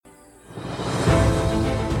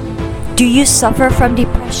Do you suffer from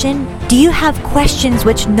depression? Do you have questions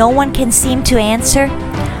which no one can seem to answer?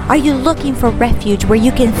 Are you looking for refuge where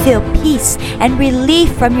you can feel peace and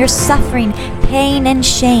relief from your suffering, pain, and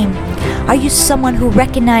shame? Are you someone who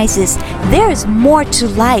recognizes there is more to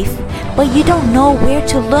life, but you don't know where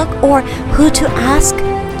to look or who to ask?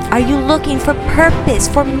 Are you looking for purpose,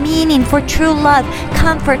 for meaning, for true love,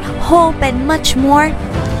 comfort, hope, and much more?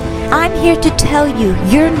 I'm here to tell you,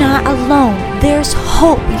 you're not alone. There's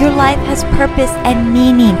hope. Your life has purpose and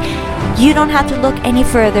meaning. You don't have to look any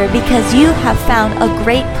further because you have found a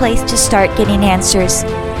great place to start getting answers.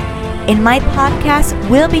 In my podcast,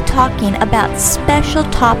 we'll be talking about special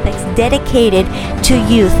topics dedicated to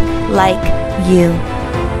youth like you.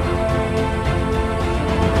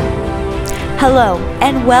 Hello,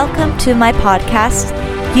 and welcome to my podcast,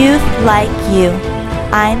 Youth Like You.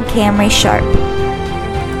 I'm Camry Sharp.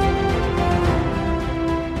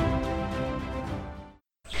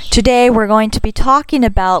 Today we're going to be talking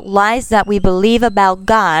about lies that we believe about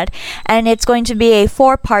God, and it's going to be a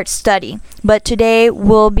 4-part study. But today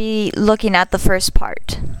we'll be looking at the first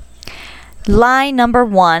part. Lie number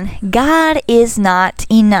 1, God is not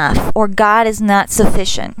enough, or God is not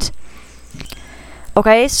sufficient.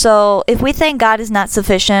 Okay, so if we think God is not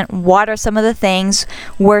sufficient, what are some of the things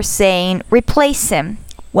we're saying replace Him?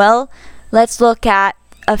 Well, let's look at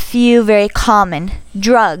a few very common.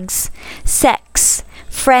 Drugs, sex,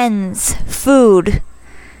 friends, food.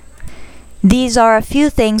 These are a few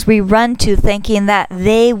things we run to thinking that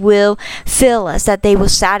they will fill us, that they will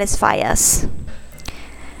satisfy us.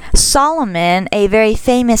 Solomon, a very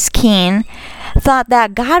famous king, thought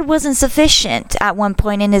that God wasn't sufficient at one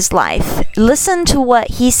point in his life. Listen to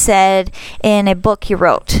what he said in a book he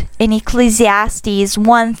wrote. In Ecclesiastes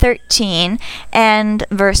 1:13 and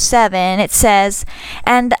verse 7, it says,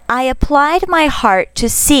 "And I applied my heart to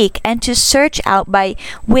seek and to search out by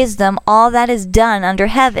wisdom all that is done under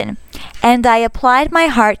heaven. And I applied my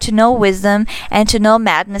heart to know wisdom and to know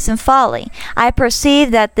madness and folly. I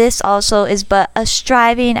perceive that this also is but a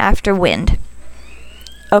striving after wind."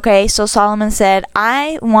 Okay, so Solomon said,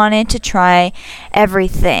 I wanted to try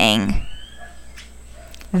everything.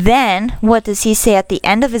 Then, what does he say at the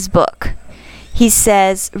end of his book? He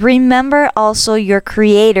says, "Remember also your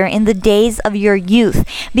Creator in the days of your youth,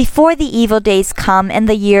 before the evil days come and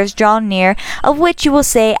the years draw near, of which you will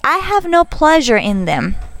say, I have no pleasure in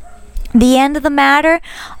them. The end of the matter,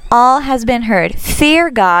 all has been heard.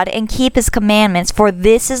 Fear God and keep His commandments, for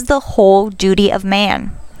this is the whole duty of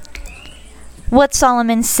man." What's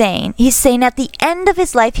Solomon saying? He's saying at the end of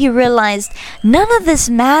his life, he realized none of this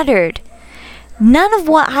mattered. None of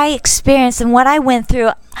what I experienced and what I went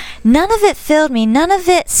through, none of it filled me. None of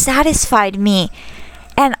it satisfied me.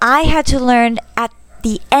 And I had to learn at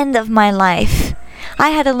the end of my life. I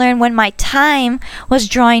had to learn when my time was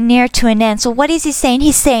drawing near to an end. So what is he saying?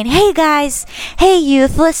 He's saying, hey guys, hey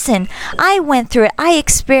youth, listen, I went through it. I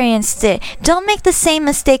experienced it. Don't make the same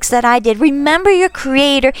mistakes that I did. Remember your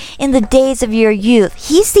Creator in the days of your youth.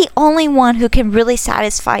 He's the only one who can really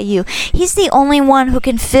satisfy you. He's the only one who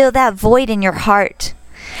can fill that void in your heart.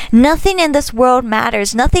 Nothing in this world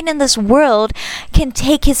matters. Nothing in this world can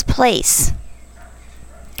take His place.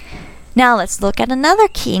 Now let's look at another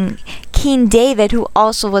king, King David, who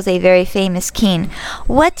also was a very famous king.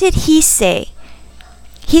 What did he say?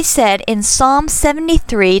 He said in Psalm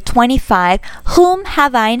 73:25, "Whom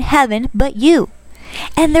have I in heaven but you?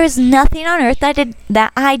 And there is nothing on earth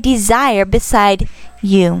that I desire beside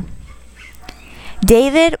you."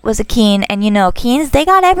 David was a king, and you know, kings, they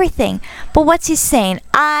got everything. But what's he saying?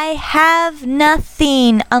 I have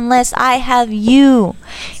nothing unless I have you.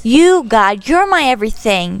 You, God, you're my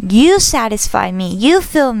everything. You satisfy me. You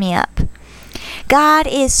fill me up. God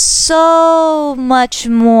is so much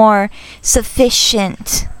more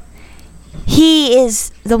sufficient. He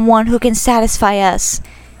is the one who can satisfy us.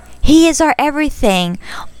 He is our everything.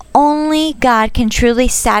 Only God can truly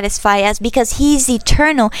satisfy us because He's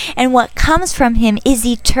eternal, and what comes from Him is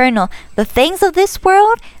eternal. The things of this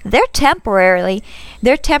world, they're temporary,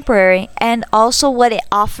 and also what it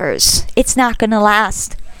offers, it's not going to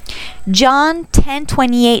last. John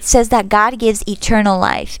 10:28 says that God gives eternal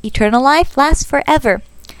life. Eternal life lasts forever.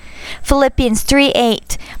 Philippians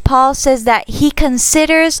 3:8, Paul says that he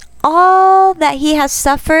considers all that he has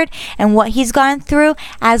suffered and what he's gone through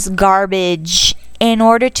as garbage in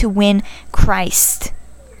order to win Christ.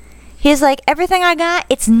 He's like, everything I got,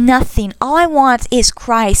 it's nothing. All I want is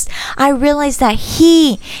Christ. I realize that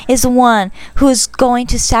He is the one who is going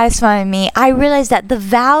to satisfy me. I realize that the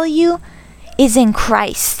value is in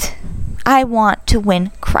Christ. I want to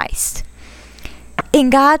win Christ. In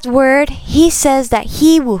God's word, He says that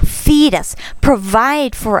He will feed us,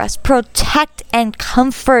 provide for us, protect and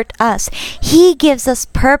comfort us. He gives us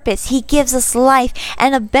purpose. He gives us life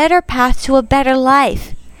and a better path to a better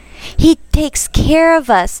life. He takes care of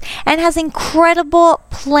us and has incredible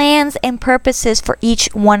plans and purposes for each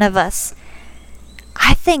one of us.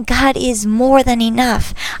 I think God is more than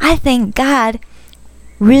enough. I think God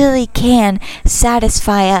really can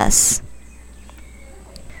satisfy us.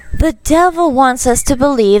 The devil wants us to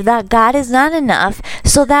believe that God is not enough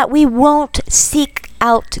so that we won't seek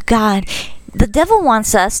out God. The devil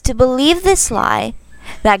wants us to believe this lie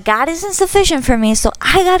that God isn't sufficient for me, so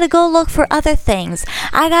I gotta go look for other things.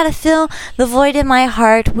 I gotta fill the void in my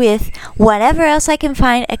heart with whatever else I can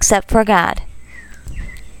find except for God.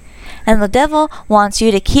 And the devil wants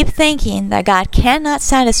you to keep thinking that God cannot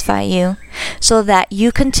satisfy you so that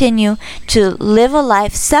you continue to live a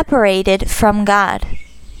life separated from God.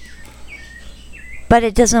 But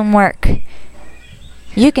it doesn't work.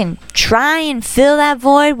 You can try and fill that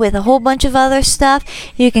void with a whole bunch of other stuff.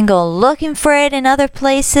 You can go looking for it in other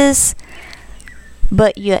places.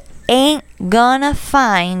 But you ain't gonna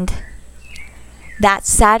find that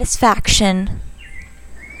satisfaction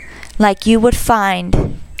like you would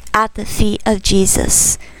find at the feet of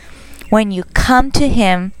Jesus when you come to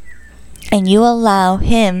Him and you allow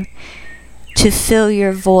Him to fill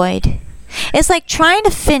your void. It's like trying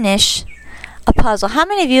to finish a puzzle. How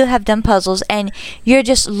many of you have done puzzles and you're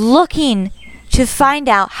just looking to find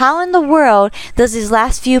out how in the world does these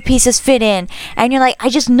last few pieces fit in, and you're like, I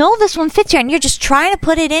just know this one fits here, and you're just trying to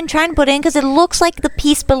put it in because it looks like the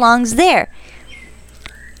piece belongs there,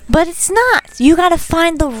 but it's not. You got to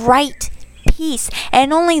find the right piece,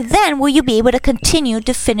 and only then will you be able to continue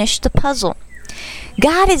to finish the puzzle.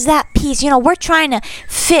 God is that piece. We're trying to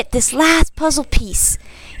fit this last puzzle piece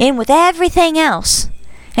in with everything else.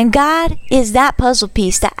 And God is that puzzle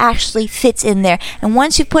piece that actually fits in there. And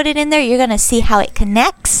once you put it in there, you're going to see how it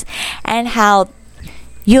connects and how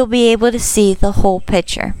you'll be able to see the whole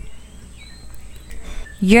picture.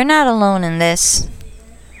 You're not alone in this.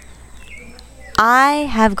 I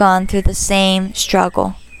have gone through the same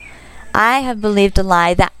struggle. I have believed a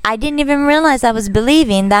lie that I didn't even realize I was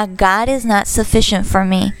believing, that God is not sufficient for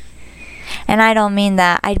me. And I don't mean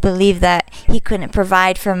that I believe that He couldn't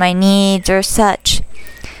provide for my needs or such.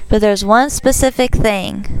 But there's one specific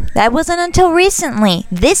thing that wasn't until recently,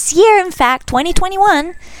 this year in fact,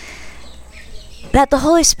 2021, that the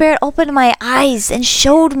Holy Spirit opened my eyes and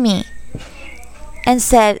showed me and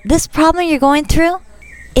said, this problem you're going through,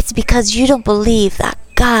 it's because you don't believe that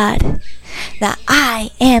God, that I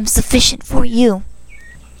am sufficient for you.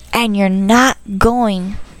 And you're not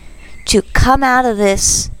going to come out of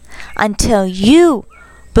this until you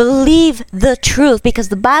believe the truth, because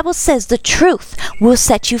the Bible says the truth will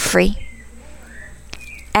set you free.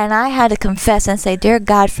 And I had to confess and say, dear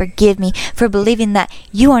God, forgive me for believing that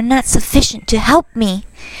you are not sufficient to help me,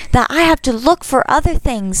 that I have to look for other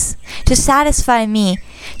things to satisfy me,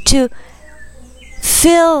 to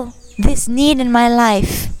fill this need in my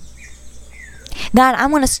life. God,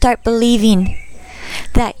 I'm going to start believing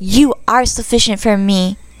that you are sufficient for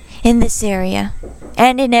me in this area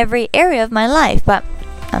and in every area of my life, but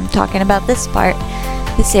I'm talking about this part,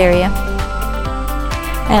 this area.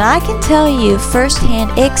 And I can tell you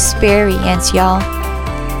firsthand experience, y'all,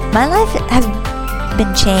 my life has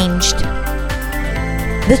been changed.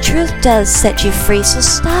 The truth does set you free, so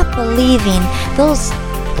stop believing those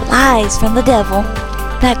lies from the devil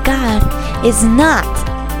that God is not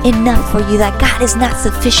enough for you, that God is not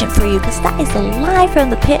sufficient for you, because that is a lie from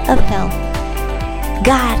the pit of hell.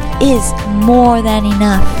 God is more than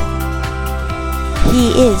enough.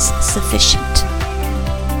 He is sufficient.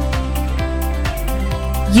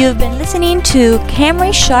 You've been listening to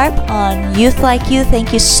Camry Sharp on Youth Like You.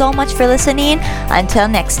 Thank you so much for listening. Until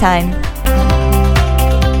next time.